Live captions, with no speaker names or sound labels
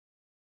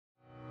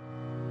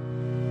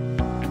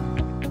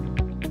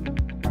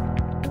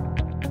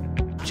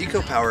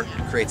JikoPower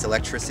creates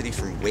electricity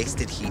from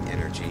wasted heat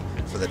energy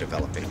for the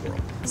developing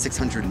world.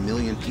 600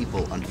 million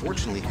people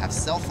unfortunately have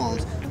cell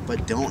phones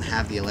but don't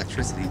have the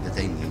electricity that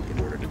they need in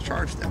order to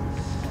charge them.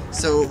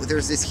 So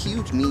there's this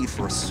huge need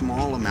for a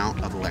small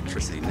amount of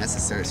electricity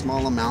necessary, a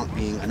small amount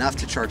being enough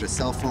to charge a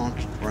cell phone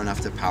or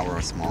enough to power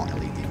a small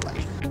LED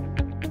light.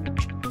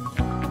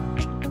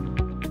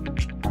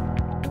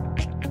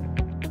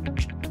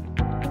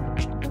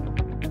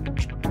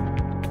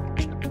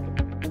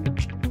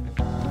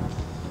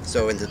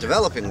 So in the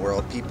developing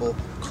world, people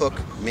cook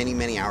many,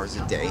 many hours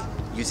a day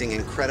using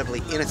incredibly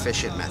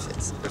inefficient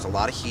methods. There's a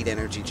lot of heat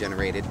energy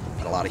generated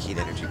and a lot of heat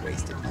energy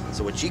wasted.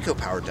 So what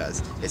JikoPower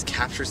does is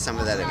capture some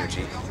of that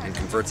energy and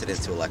converts it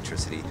into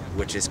electricity,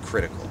 which is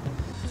critical.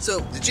 So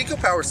the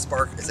JikoPower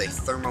Spark is a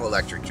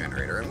thermoelectric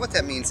generator, and what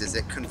that means is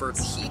it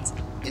converts heat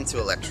into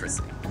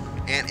electricity.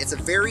 And it's a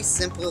very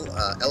simple,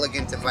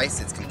 elegant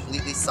device. It's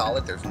completely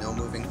solid. There's no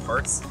moving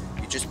parts.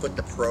 You just put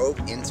the probe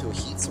into a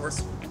heat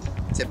source,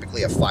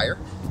 typically a fire.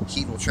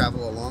 Heat will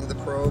travel along the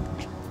probe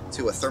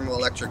to a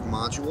thermoelectric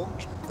module.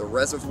 The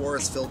reservoir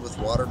is filled with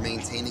water,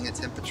 maintaining a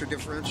temperature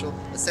differential.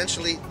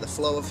 Essentially, the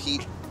flow of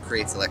heat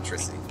creates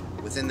electricity.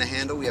 Within the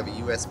handle, we have a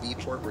USB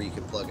port where you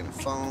can plug in a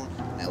phone,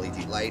 an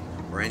LED light,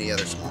 or any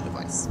other small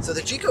device. So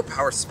the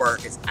JikoPower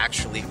Spark is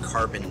actually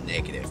carbon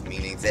negative,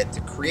 meaning that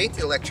to create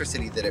the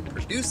electricity that it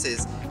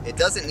produces, it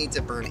doesn't need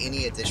to burn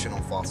any additional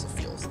fossil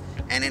fuels.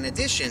 And in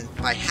addition,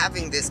 by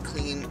having this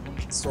clean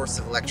source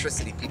of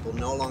electricity, people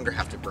no longer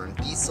have to burn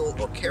diesel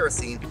or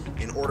kerosene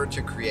in order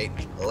to create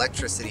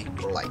electricity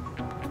or light.